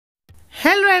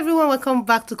Hello everyone, welcome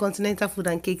back to Continental Food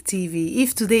and Cake TV.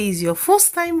 If today is your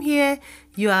first time here,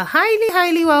 you are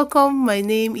highly welcome. My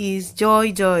name is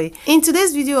Joy. In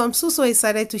today's video, I'm so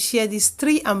excited to share these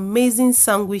 3 amazing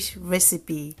sandwich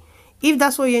recipe. If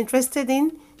that's what you're interested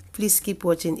in, please keep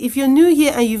watching. If you're new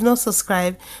here and you've not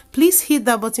subscribed, please hit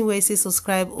that button where it says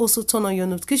subscribe. Also turn on your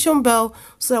notification bell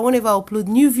so that whenever I upload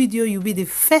new video, you'll be the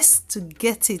first to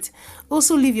get it.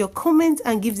 Also leave your comment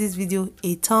and give this video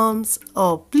a thumbs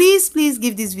up. Please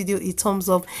give this video a thumbs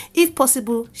up. If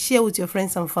possible, share with your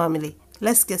friends and family.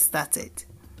 Let's get started.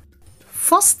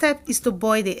 First step is to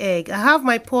boil the egg. I have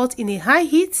my pot in a high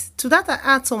heat. To that I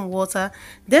add some water,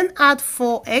 then add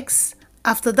 4 eggs.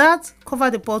 After that,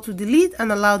 cover the pot with the lid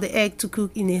and allow the egg to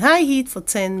cook in a high heat for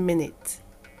 10 minutes.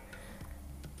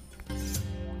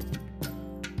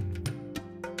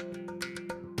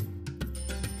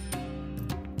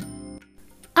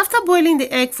 After boiling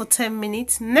the egg for 10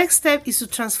 minutes, next step is to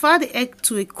transfer the egg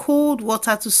to a cold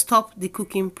water to stop the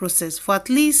cooking process for at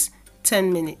least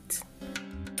 10 minutes.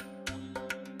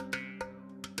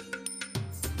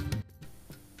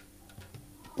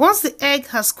 Once the egg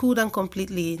has cooled down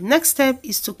completely, next step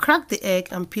is to crack the egg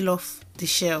and peel off the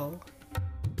shell.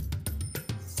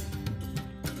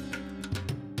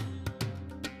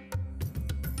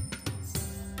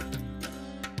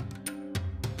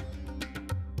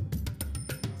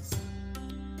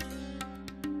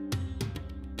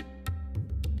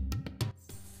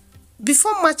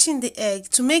 Before matching the egg,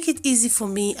 to make it easy for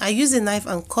me, I use a knife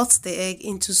and cut the egg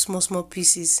into small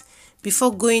pieces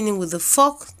before going in with a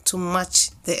fork to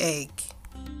match the egg.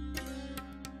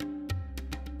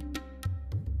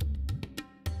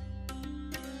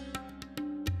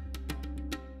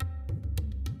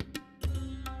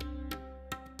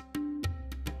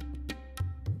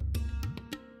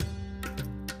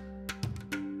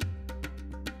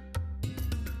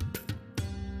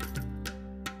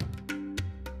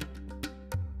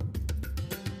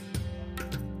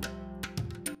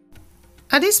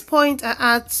 At this point, I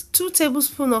add 2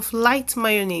 tablespoons of light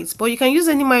mayonnaise, but you can use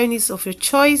any mayonnaise of your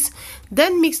choice.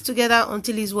 Then mix together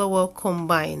until it's well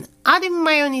combined. Adding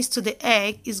mayonnaise to the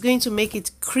egg is going to make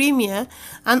it creamier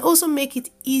and also make it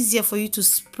easier for you to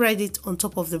spread it on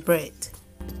top of the bread.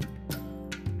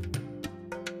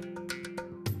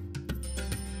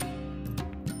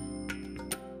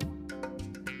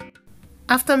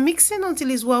 After mixing until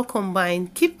it's well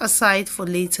combined, keep aside for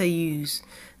later use.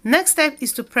 Next step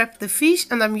is to prep the fish,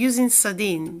 and I'm using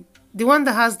sardine, the one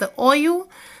that has the oil.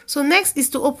 So next is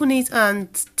to open it and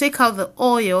take out the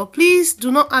oil. Please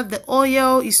do not add the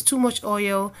oil, it's too much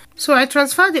oil. So I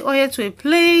transfer the oil to a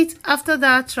plate. After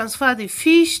that, transfer the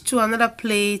fish to another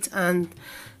plate, and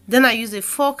then I use a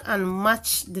fork and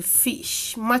match the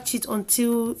fish. Match it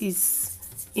until it's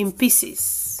in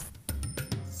pieces.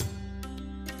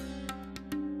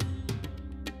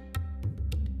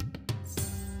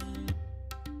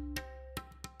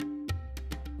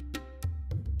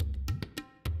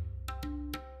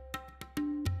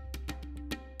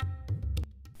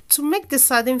 To make the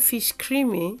sardine fish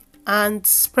creamy and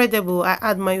spreadable, I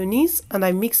add mayonnaise and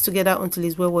I mix together until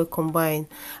it's well combined.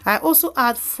 I also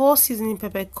add 4 seasoning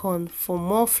peppercorn for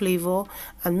more flavor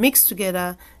and mix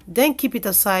together, then keep it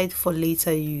aside for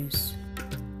later use.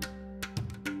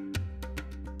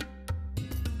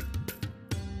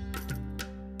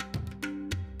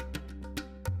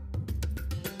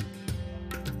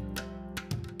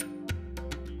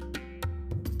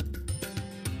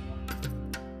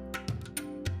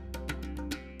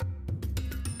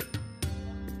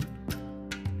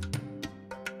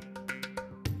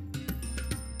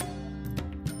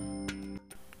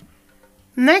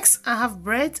 Next, I have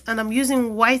bread, and I'm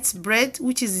using white bread,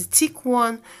 which is a thick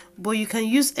one, but you can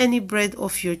use any bread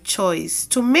of your choice.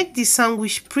 To make the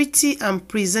sandwich pretty and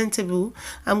presentable,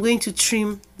 I'm going to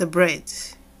trim the bread.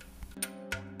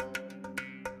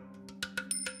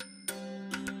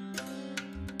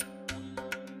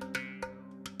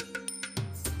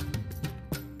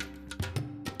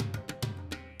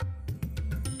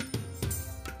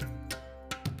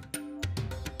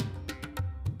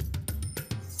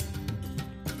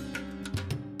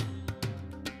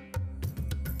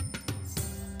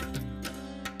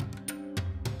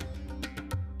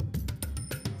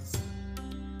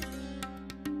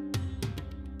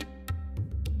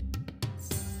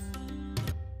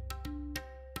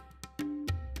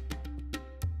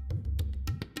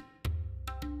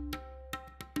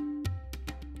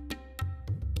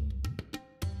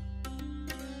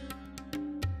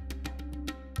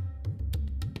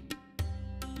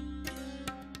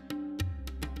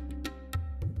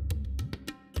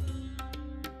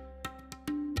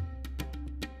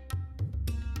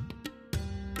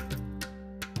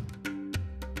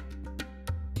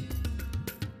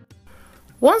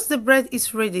 Once the bread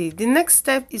is ready, the next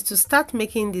step is to start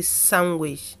making the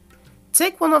sandwich.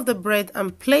 Take one of the bread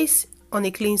and place on a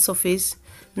clean surface.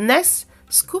 Next,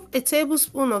 scoop a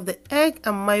tablespoon of the egg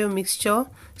and mayo mixture.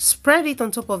 Spread it on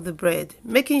top of the bread,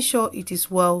 making sure it is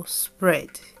well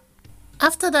spread.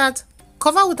 After that,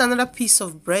 cover with another piece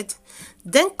of bread.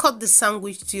 Then cut the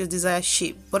sandwich to your desired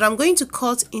shape, but I'm going to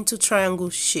cut into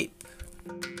triangle shape.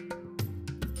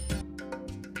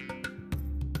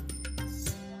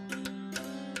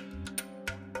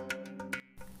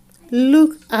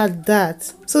 Look at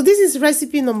that. So this is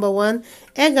recipe number 1,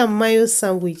 egg and mayo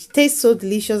sandwich. Tastes so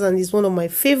delicious and is one of my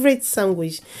favorite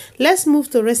sandwich. Let's move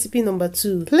to recipe number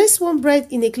 2. Place one bread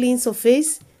in a clean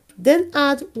surface. Then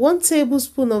add 1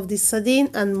 tablespoon of the sardine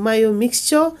and mayo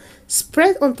mixture.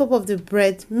 Spread on top of the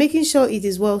bread, making sure it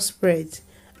is well spread.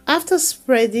 After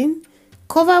spreading,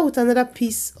 cover with another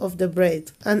piece of the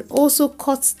bread and also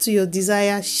cut to your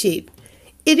desired shape.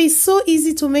 It is so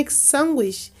easy to make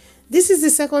sandwich. This is the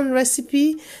second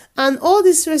recipe, and all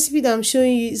this recipe that I'm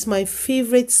showing you is my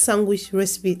favorite sandwich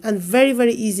recipe and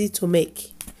very easy to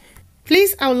make.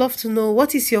 Please, I would love to know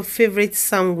what is your favorite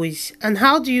sandwich and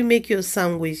how do you make your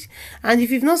sandwich. And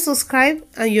if you've not subscribed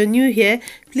and you're new here,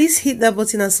 please hit that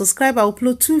button and subscribe. I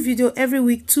upload 2 videos every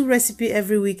week, 2 recipes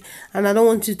every week, and I don't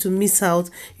want you to miss out.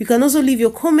 You can also leave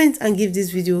your comment and give this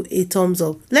video a thumbs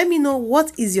up. Let me know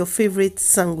what is your favorite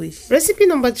sandwich. Recipe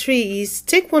number 3 is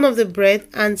take one of the bread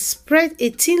and spread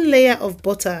a thin layer of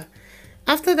butter.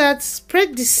 After that,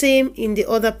 spread the same in the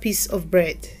other piece of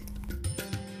bread.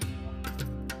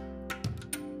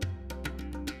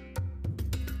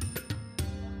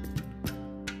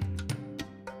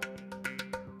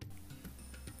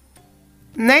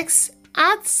 Next,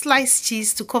 add sliced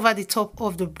cheese to cover the top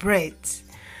of the bread.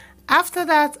 After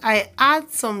that, I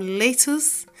add some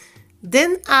lettuce,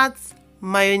 then add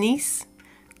mayonnaise,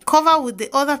 cover with the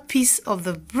other piece of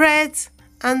the bread,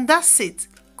 and that's it.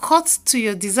 Cut to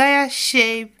your desired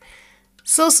shape.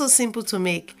 So simple to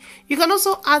make. You can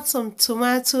also add some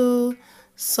tomato,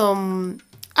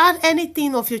 add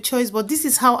anything of your choice, but this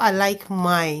is how I like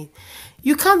mine.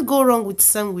 You can't go wrong with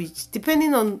sandwich,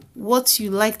 depending on what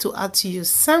you like to add to your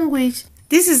sandwich.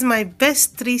 This is my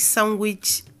best 3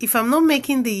 sandwich. If I'm not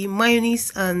making the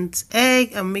mayonnaise and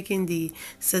egg, I'm making the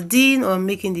sardine or I'm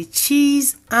making the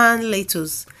cheese and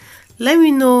lettuce. Let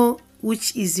me know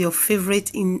which is your favorite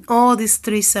in all these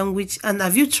 3 sandwich, and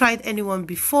have you tried anyone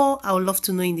before? I would love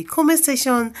to know in the comment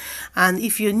section. And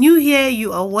if you're new here,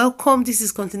 you are welcome. This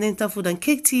is Continental Food and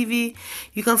Cake TV.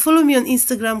 You can follow me on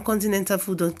Instagram, Continental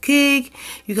Food and Cake.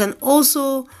 You can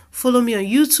also follow me on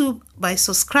YouTube by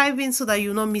subscribing so that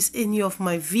you not miss any of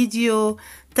my video.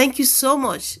 Thank you so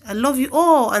much. I love you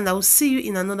all, and I will see you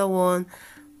in another one.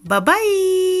 Bye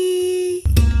bye.